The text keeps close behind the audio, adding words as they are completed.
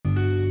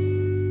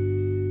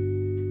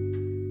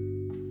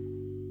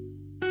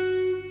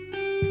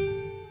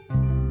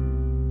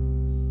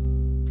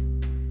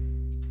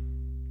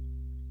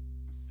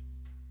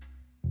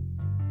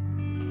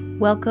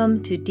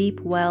Welcome to Deep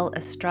Well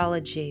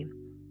Astrology.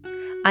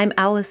 I'm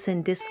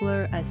Allison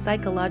Disler, a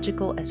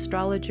psychological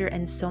astrologer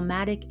and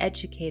somatic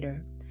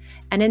educator.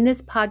 And in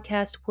this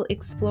podcast, we'll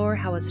explore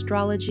how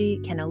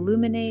astrology can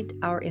illuminate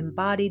our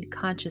embodied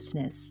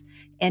consciousness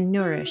and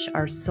nourish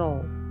our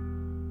soul.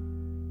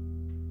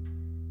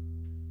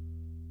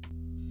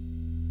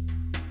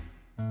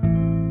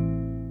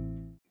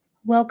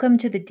 Welcome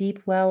to the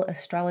Deep Well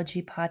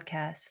Astrology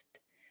Podcast,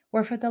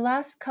 where for the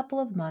last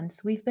couple of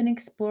months we've been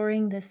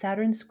exploring the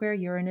Saturn square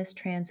Uranus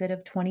transit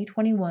of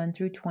 2021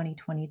 through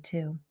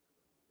 2022.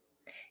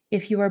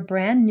 If you are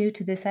brand new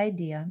to this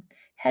idea,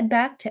 head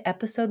back to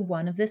episode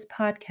 1 of this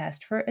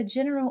podcast for a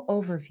general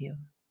overview.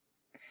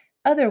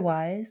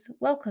 Otherwise,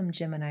 welcome,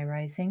 Gemini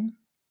Rising.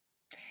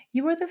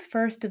 You are the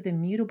first of the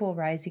mutable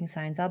rising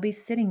signs I'll be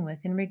sitting with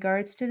in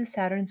regards to the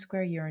Saturn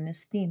square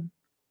Uranus theme.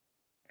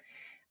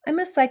 I'm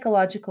a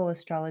psychological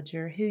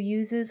astrologer who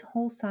uses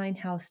whole sign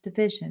house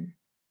division.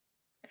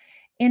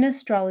 In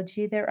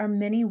astrology, there are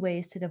many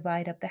ways to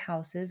divide up the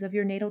houses of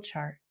your natal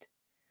chart.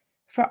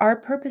 For our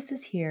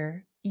purposes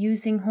here,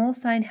 using whole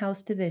sign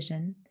house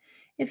division,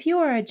 if you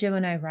are a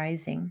Gemini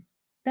rising,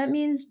 that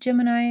means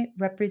Gemini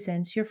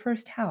represents your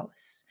first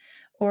house,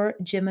 or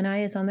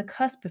Gemini is on the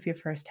cusp of your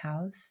first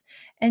house,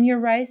 and your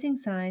rising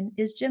sign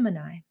is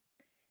Gemini.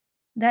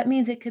 That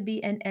means it could be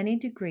in any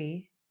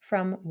degree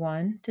from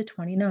 1 to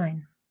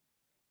 29.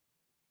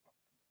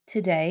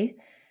 Today,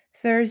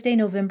 Thursday,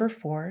 November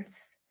 4th,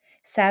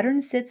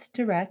 Saturn sits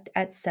direct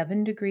at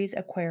 7 degrees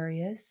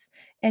Aquarius,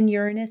 and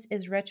Uranus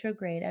is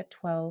retrograde at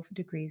 12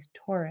 degrees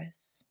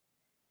Taurus.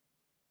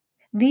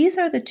 These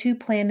are the two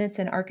planets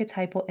and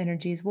archetypal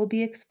energies we'll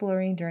be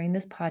exploring during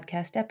this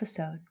podcast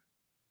episode.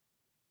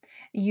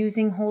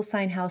 Using whole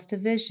sign house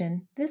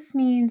division, this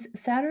means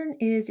Saturn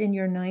is in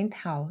your 9th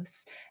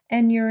house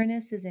and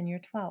Uranus is in your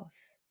 12th.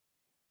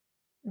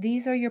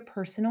 These are your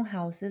personal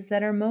houses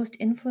that are most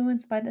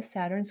influenced by the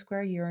Saturn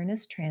square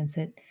Uranus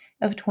transit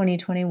of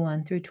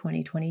 2021 through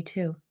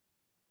 2022.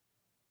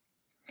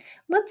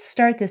 Let's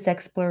start this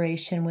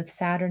exploration with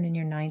Saturn in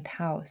your 9th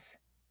house.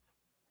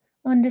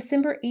 On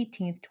December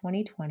 18th,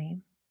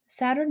 2020,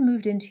 Saturn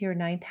moved into your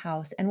 9th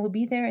house and will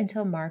be there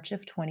until March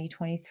of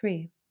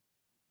 2023.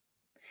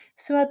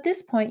 So at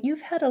this point,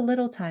 you've had a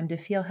little time to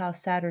feel how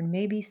Saturn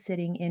may be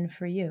sitting in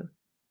for you.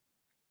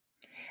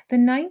 The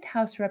 9th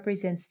house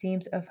represents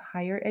themes of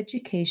higher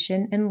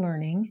education and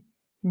learning,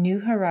 new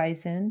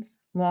horizons,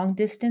 long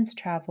distance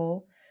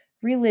travel,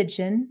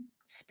 religion,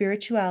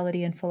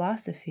 spirituality and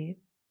philosophy,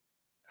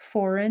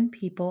 foreign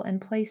people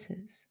and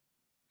places.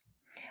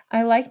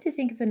 I like to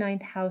think of the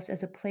 9th house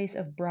as a place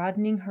of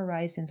broadening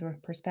horizons or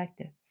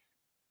perspectives.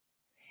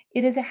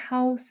 It is a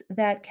house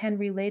that can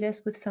relate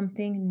us with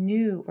something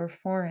new or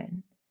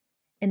foreign,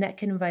 and that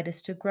can invite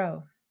us to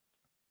grow.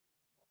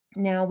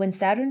 Now, when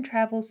Saturn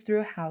travels through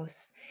a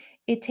house,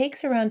 it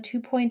takes around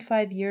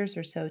 2.5 years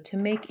or so to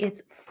make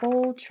its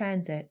full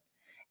transit,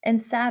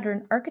 and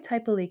Saturn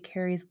archetypally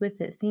carries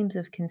with it themes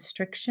of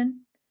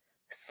constriction,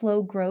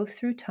 slow growth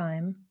through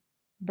time,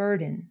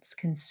 burdens,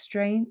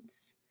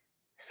 constraints,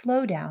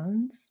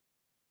 slowdowns,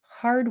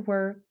 hard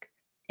work,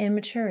 and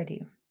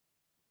maturity.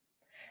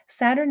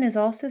 Saturn is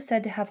also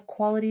said to have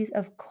qualities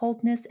of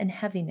coldness and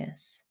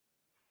heaviness.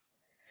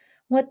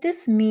 What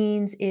this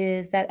means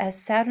is that as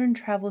Saturn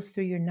travels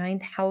through your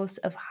 9th house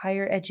of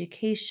higher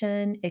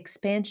education,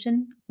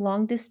 expansion,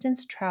 long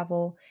distance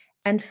travel,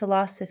 and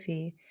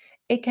philosophy,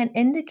 it can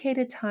indicate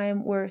a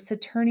time where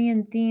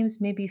Saturnian themes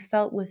may be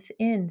felt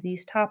within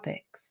these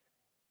topics.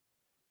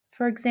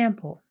 For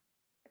example,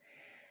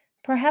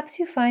 perhaps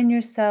you find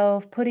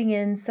yourself putting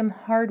in some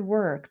hard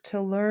work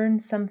to learn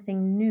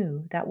something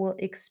new that will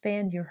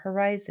expand your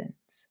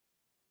horizons.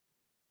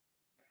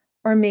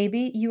 Or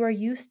maybe you are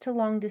used to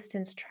long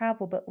distance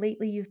travel, but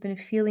lately you've been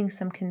feeling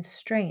some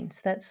constraints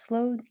that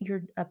slowed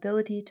your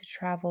ability to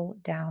travel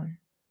down.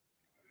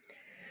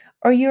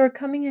 Or you are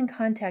coming in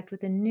contact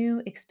with a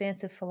new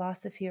expansive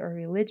philosophy or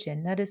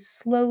religion that is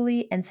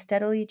slowly and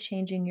steadily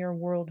changing your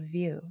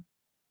worldview.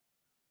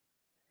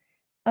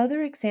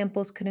 Other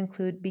examples could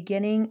include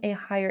beginning a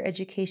higher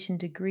education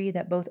degree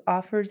that both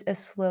offers a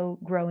slow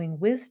growing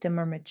wisdom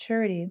or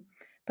maturity,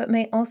 but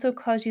may also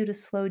cause you to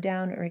slow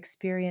down or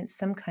experience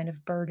some kind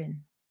of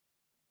burden.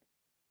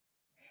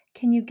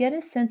 Can you get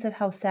a sense of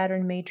how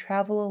Saturn may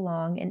travel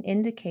along and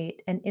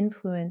indicate an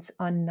influence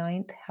on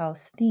 9th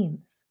house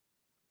themes?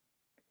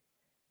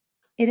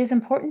 It is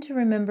important to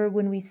remember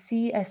when we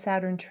see a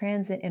Saturn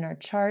transit in our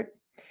chart,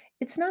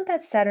 it's not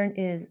that Saturn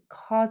is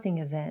causing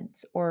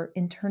events or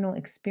internal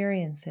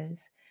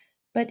experiences,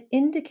 but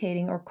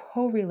indicating or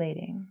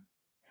correlating,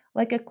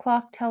 like a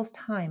clock tells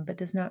time but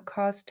does not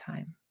cause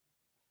time.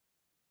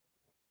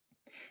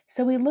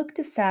 So we look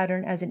to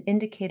Saturn as an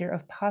indicator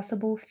of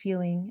possible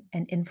feeling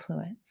and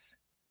influence.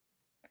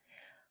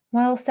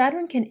 While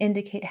Saturn can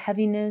indicate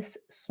heaviness,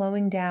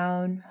 slowing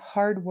down,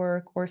 hard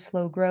work, or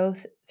slow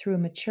growth through a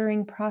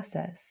maturing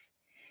process,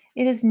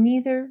 it is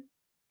neither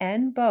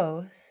and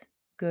both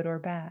good or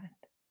bad.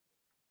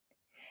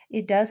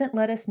 It doesn't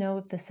let us know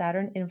if the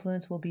Saturn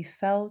influence will be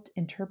felt,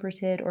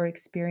 interpreted, or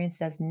experienced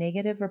as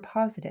negative or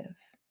positive.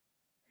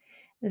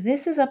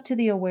 This is up to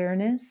the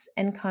awareness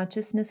and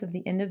consciousness of the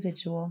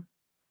individual.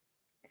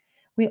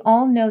 We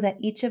all know that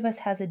each of us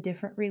has a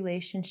different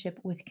relationship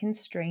with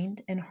constraint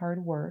and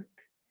hard work,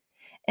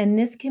 and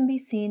this can be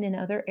seen in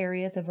other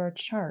areas of our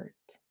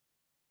chart.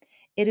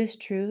 It is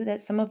true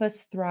that some of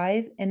us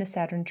thrive in a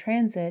Saturn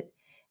transit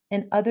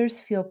and others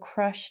feel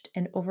crushed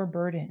and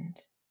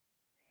overburdened.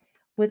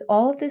 With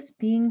all of this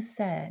being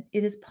said,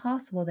 it is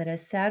possible that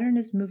as Saturn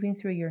is moving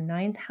through your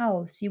ninth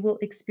house, you will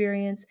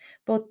experience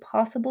both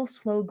possible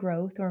slow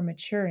growth or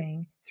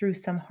maturing through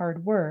some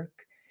hard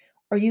work,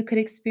 or you could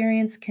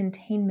experience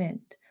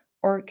containment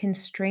or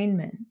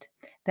constrainment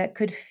that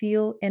could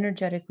feel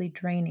energetically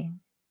draining.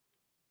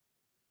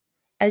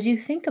 As you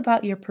think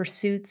about your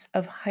pursuits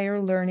of higher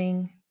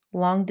learning,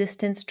 long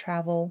distance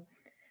travel,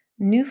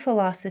 new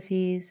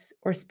philosophies,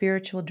 or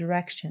spiritual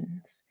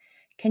directions,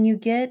 can you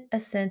get a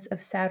sense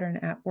of Saturn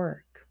at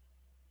work?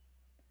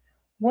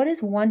 What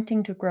is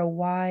wanting to grow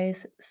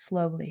wise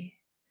slowly,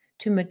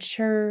 to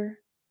mature,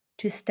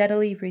 to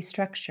steadily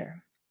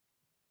restructure?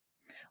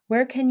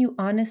 Where can you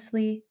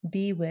honestly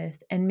be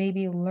with and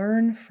maybe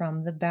learn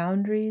from the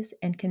boundaries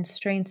and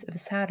constraints of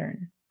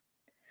Saturn?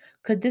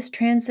 Could this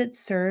transit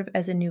serve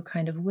as a new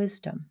kind of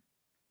wisdom?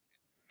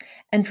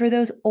 And for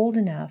those old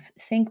enough,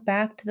 think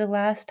back to the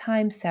last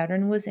time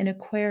Saturn was in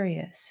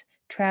Aquarius,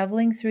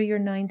 traveling through your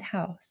ninth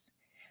house.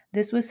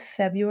 This was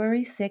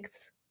February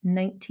 6th,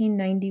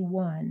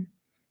 1991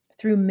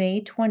 through May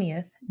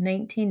 20th,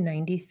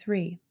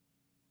 1993.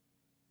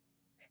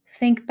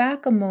 Think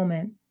back a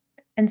moment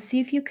and see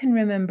if you can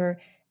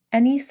remember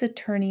any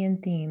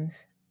Saturnian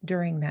themes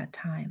during that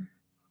time.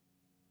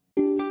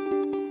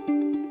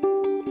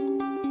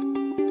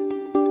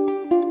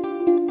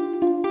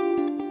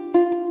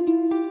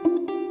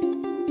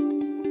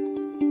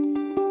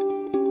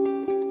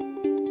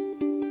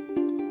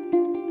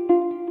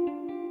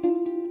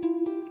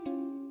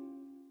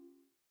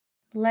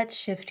 Let's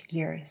shift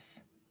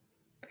gears.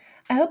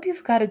 I hope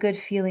you've got a good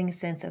feeling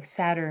sense of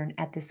Saturn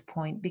at this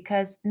point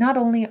because not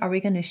only are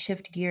we going to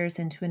shift gears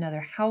into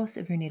another house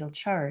of your natal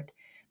chart,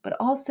 but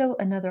also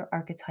another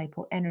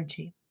archetypal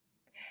energy.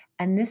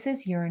 And this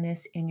is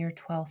Uranus in your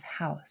 12th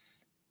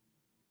house.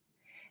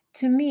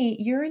 To me,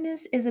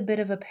 Uranus is a bit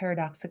of a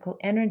paradoxical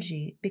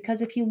energy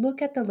because if you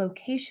look at the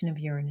location of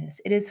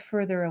Uranus, it is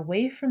further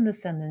away from the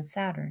Sun than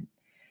Saturn.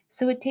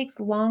 So it takes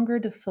longer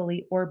to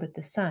fully orbit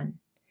the Sun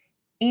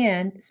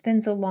and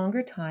spends a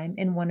longer time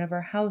in one of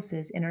our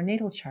houses in our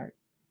natal chart.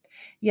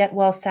 Yet,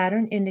 while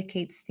Saturn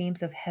indicates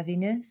themes of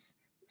heaviness,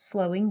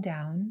 slowing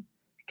down,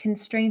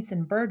 constraints,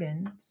 and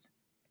burdens,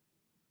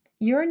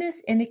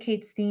 Uranus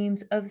indicates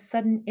themes of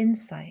sudden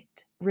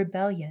insight,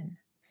 rebellion,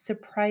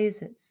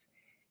 surprises,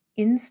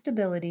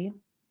 instability,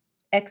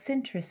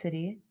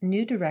 eccentricity,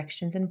 new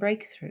directions, and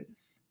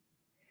breakthroughs.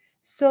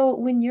 So,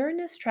 when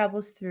Uranus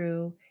travels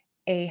through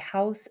a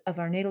house of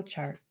our natal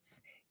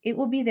charts, it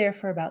will be there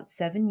for about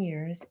 7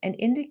 years and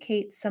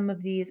indicate some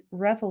of these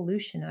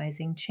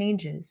revolutionizing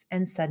changes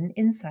and sudden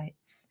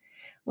insights,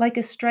 like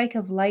a strike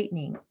of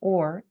lightning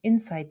or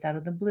insights out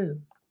of the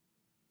blue.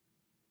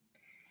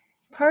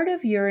 Part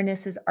of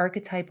Uranus's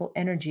archetypal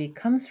energy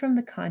comes from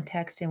the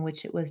context in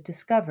which it was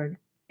discovered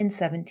in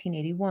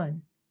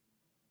 1781.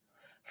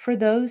 For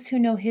those who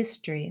know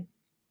history,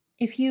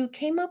 if you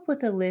came up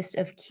with a list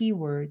of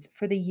keywords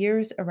for the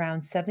years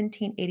around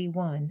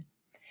 1781,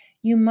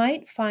 you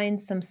might find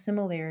some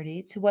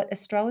similarity to what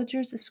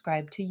astrologers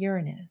ascribe to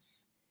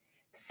Uranus,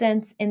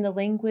 since in the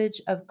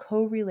language of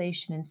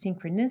correlation and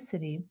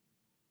synchronicity,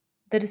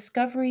 the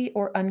discovery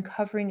or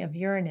uncovering of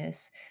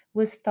Uranus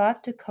was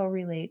thought to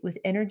correlate with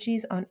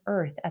energies on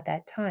Earth at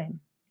that time.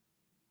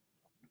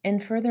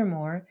 And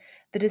furthermore,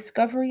 the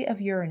discovery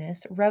of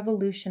Uranus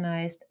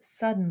revolutionized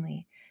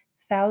suddenly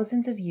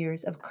thousands of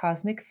years of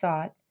cosmic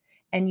thought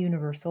and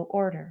universal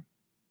order.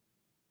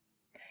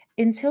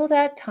 Until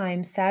that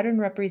time, Saturn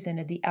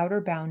represented the outer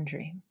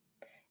boundary.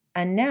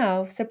 And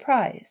now,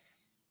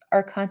 surprise,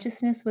 our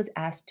consciousness was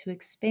asked to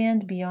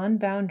expand beyond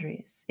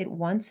boundaries it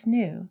once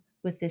knew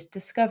with this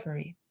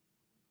discovery.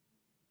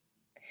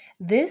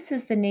 This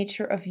is the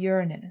nature of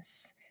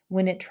Uranus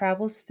when it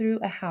travels through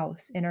a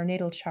house in our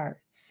natal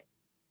charts.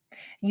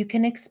 You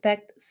can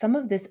expect some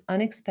of this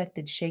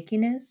unexpected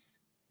shakiness,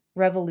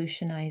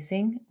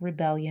 revolutionizing,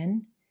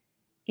 rebellion,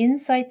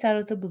 insights out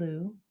of the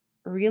blue,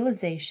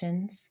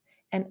 realizations,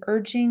 and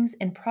urgings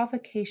and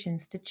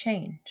provocations to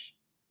change.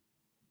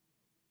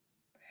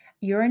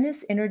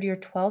 Uranus entered your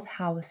 12th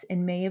house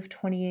in May of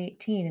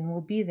 2018 and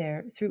will be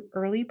there through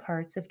early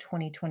parts of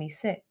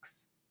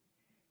 2026.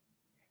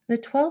 The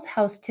 12th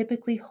house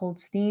typically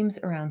holds themes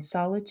around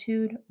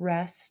solitude,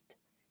 rest,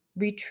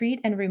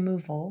 retreat and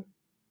removal,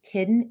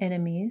 hidden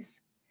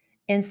enemies,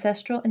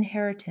 ancestral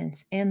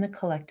inheritance, and the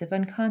collective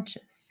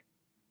unconscious.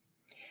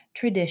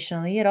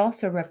 Traditionally, it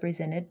also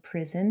represented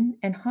prison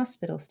and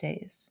hospital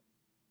stays,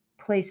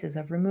 places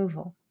of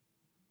removal.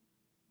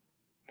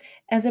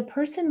 As a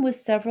person with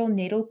several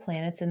natal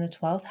planets in the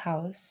 12th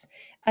house,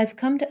 I've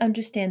come to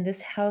understand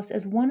this house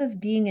as one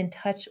of being in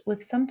touch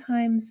with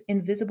sometimes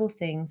invisible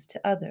things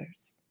to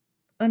others,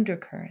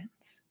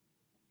 undercurrents.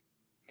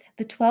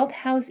 The 12th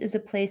house is a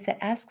place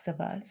that asks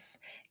of us,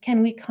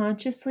 can we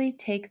consciously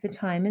take the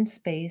time and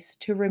space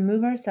to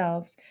remove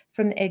ourselves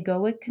from the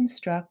egoic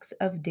constructs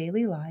of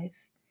daily life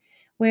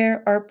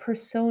where our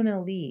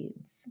persona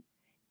leads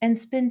and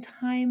spend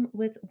time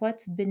with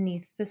what's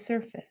beneath the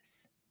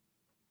surface?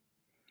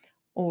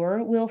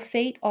 Or will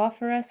fate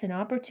offer us an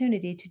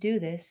opportunity to do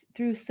this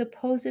through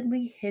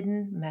supposedly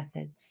hidden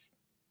methods?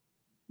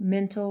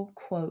 Mental,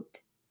 quote,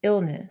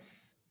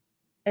 illness,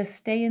 a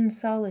stay in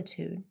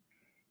solitude,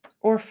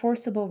 or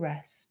forcible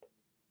rest?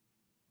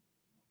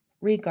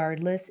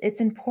 Regardless,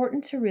 it's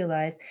important to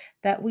realize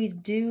that we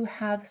do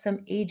have some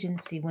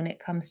agency when it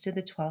comes to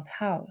the 12th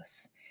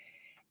house.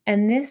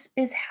 And this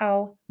is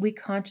how we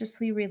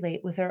consciously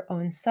relate with our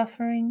own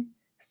suffering,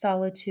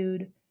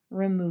 solitude,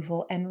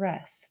 removal, and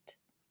rest.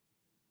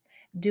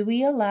 Do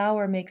we allow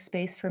or make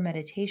space for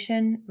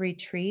meditation,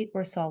 retreat,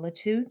 or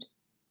solitude?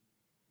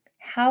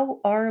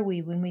 How are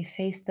we when we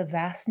face the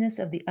vastness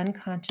of the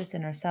unconscious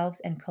in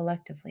ourselves and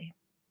collectively?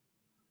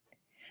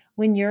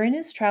 When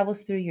Uranus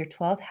travels through your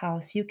 12th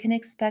house, you can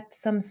expect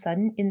some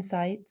sudden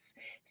insights,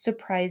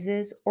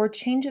 surprises, or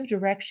change of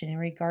direction in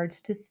regards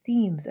to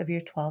themes of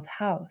your 12th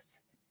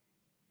house.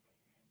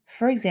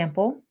 For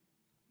example,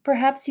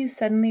 perhaps you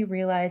suddenly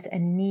realize a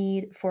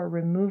need for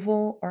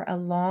removal or a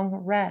long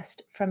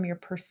rest from your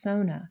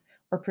persona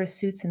or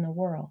pursuits in the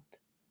world.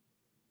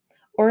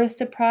 Or a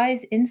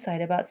surprise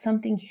insight about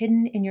something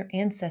hidden in your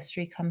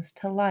ancestry comes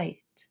to light.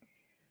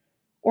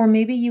 Or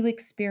maybe you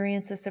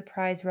experience a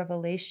surprise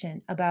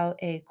revelation about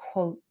a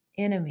quote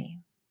enemy.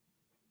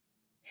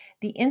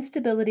 The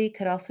instability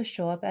could also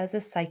show up as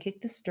a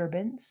psychic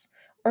disturbance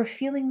or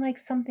feeling like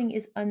something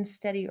is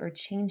unsteady or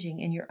changing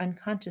in your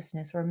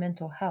unconsciousness or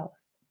mental health.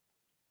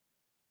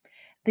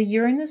 The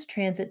Uranus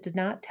transit did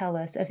not tell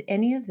us if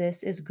any of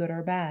this is good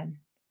or bad.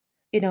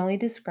 It only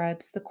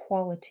describes the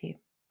quality.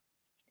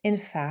 In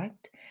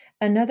fact,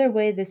 another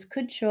way this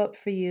could show up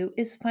for you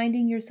is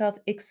finding yourself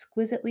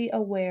exquisitely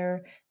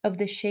aware of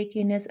the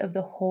shakiness of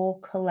the whole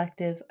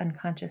collective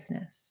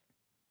unconsciousness.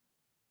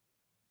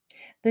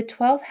 The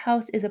 12th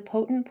house is a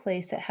potent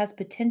place that has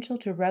potential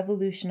to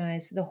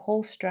revolutionize the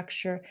whole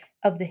structure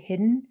of the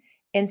hidden,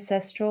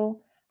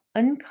 ancestral,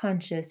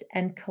 unconscious,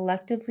 and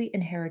collectively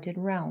inherited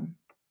realm.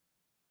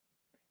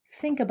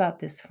 Think about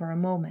this for a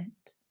moment.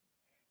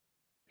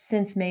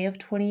 Since May of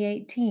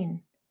 2018,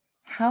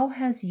 how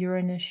has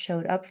Uranus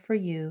showed up for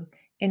you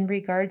in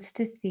regards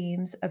to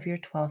themes of your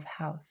 12th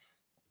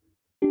house?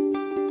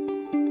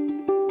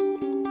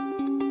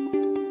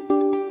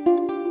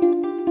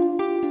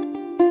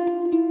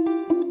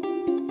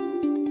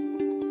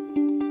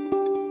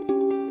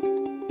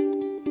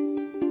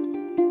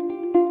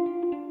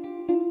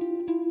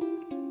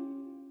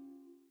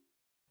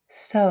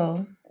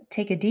 So,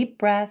 take a deep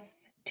breath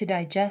to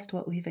digest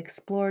what we've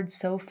explored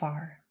so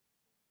far.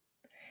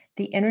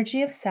 The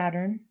energy of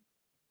Saturn,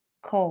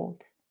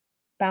 cold,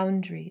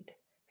 boundaried,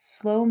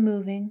 slow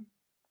moving,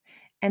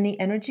 and the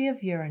energy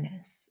of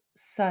Uranus,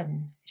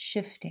 sudden,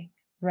 shifting,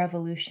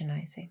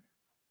 revolutionizing.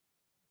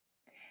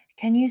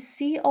 Can you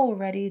see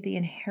already the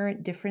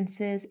inherent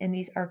differences in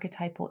these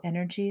archetypal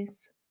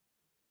energies?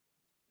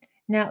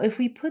 Now, if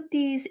we put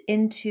these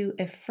into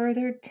a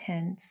further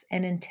tense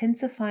and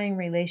intensifying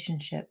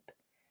relationship,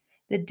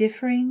 the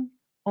differing,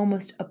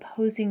 almost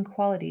opposing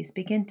qualities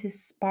begin to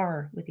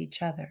spar with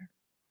each other.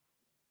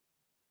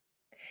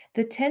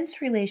 The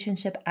tense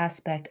relationship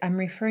aspect I'm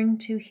referring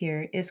to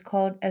here is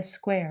called a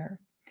square,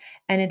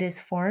 and it is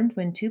formed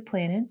when two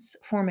planets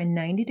form a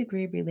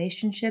 90-degree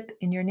relationship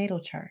in your natal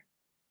chart.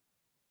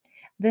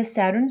 The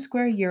Saturn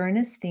square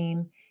Uranus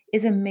theme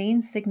is a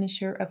main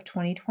signature of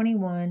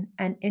 2021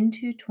 and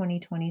into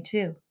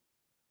 2022.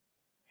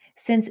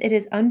 Since it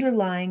is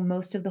underlying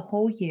most of the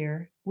whole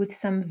year with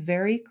some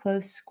very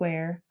close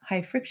square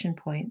high friction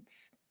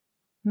points,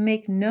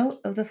 make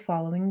note of the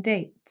following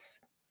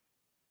dates: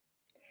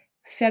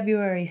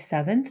 February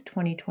 7th,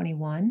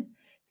 2021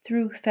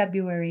 through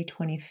February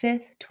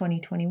 25th,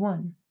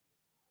 2021.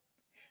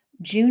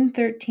 June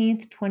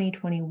 13th,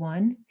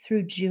 2021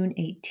 through June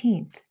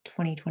 18th,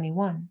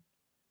 2021.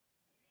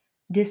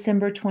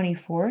 December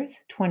 24th,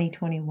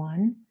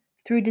 2021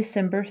 through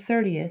December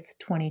 30th,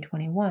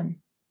 2021.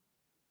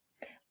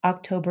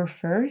 October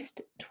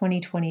 1st,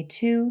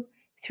 2022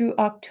 through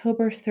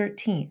October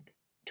 13th,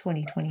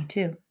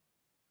 2022.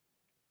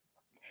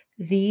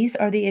 These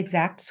are the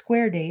exact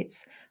square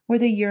dates where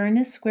the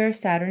Uranus square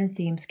Saturn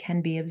themes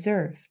can be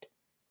observed.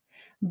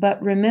 But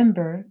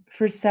remember,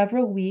 for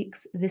several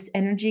weeks, this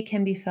energy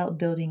can be felt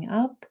building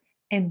up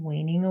and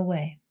waning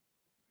away.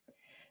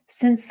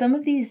 Since some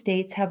of these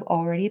dates have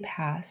already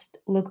passed,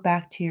 look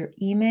back to your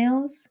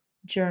emails,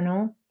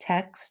 journal,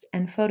 text,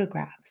 and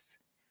photographs.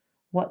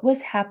 What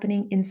was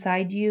happening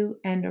inside you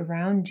and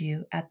around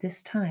you at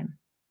this time?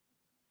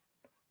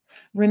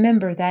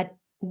 Remember that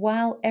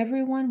While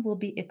everyone will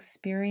be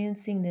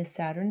experiencing this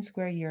Saturn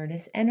square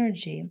Uranus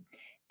energy,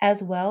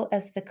 as well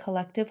as the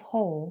collective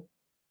whole,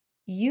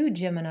 you,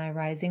 Gemini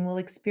rising, will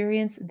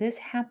experience this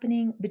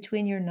happening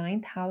between your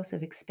ninth house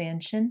of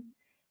expansion,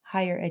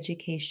 higher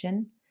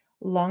education,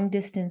 long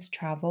distance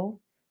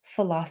travel,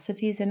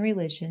 philosophies and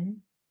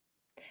religion,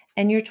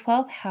 and your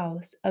 12th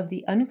house of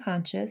the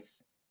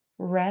unconscious,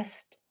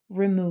 rest,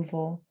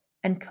 removal,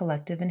 and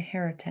collective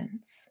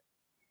inheritance.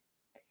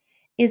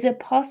 Is it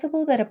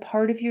possible that a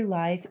part of your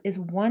life is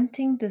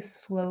wanting to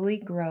slowly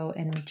grow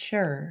and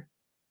mature,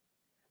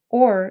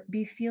 or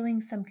be feeling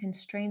some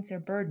constraints or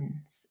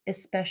burdens,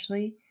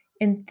 especially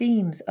in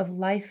themes of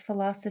life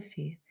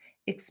philosophy,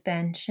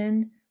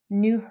 expansion,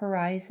 new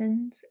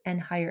horizons, and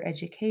higher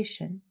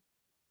education?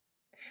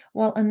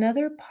 While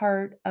another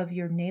part of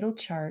your natal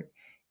chart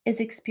is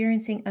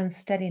experiencing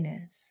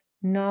unsteadiness,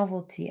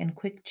 novelty, and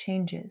quick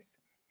changes,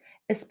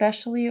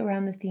 especially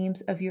around the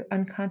themes of your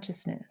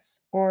unconsciousness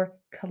or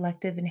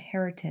collective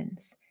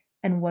inheritance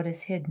and what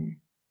is hidden.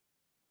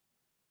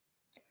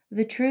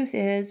 The truth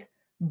is,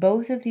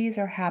 both of these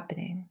are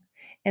happening,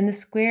 and the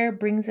square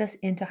brings us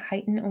into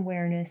heightened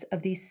awareness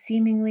of these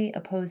seemingly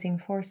opposing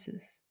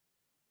forces: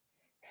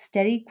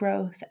 steady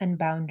growth and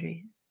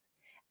boundaries,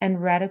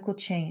 and radical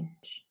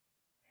change.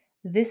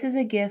 This is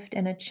a gift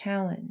and a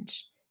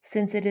challenge,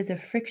 since it is a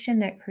friction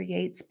that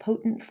creates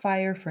potent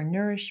fire for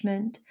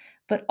nourishment,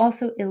 but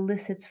also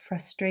elicits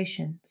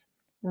frustrations,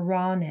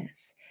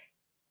 rawness,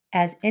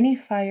 as any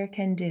fire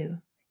can do.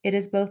 It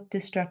is both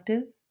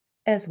destructive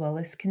as well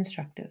as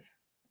constructive.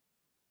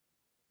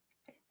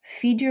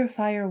 Feed your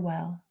fire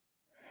well.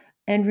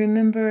 And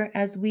remember,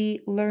 as we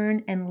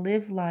learn and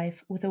live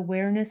life with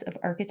awareness of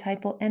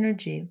archetypal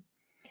energy,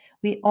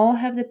 we all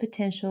have the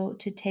potential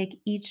to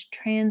take each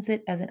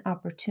transit as an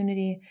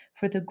opportunity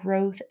for the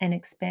growth and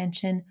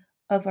expansion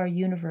of our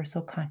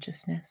universal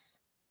consciousness.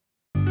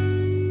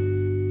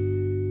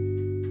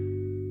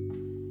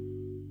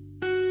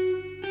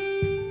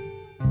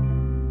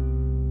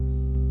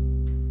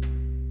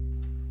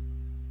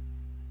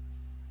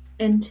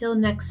 Until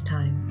next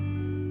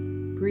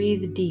time,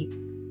 breathe deep,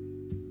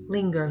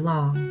 linger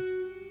long.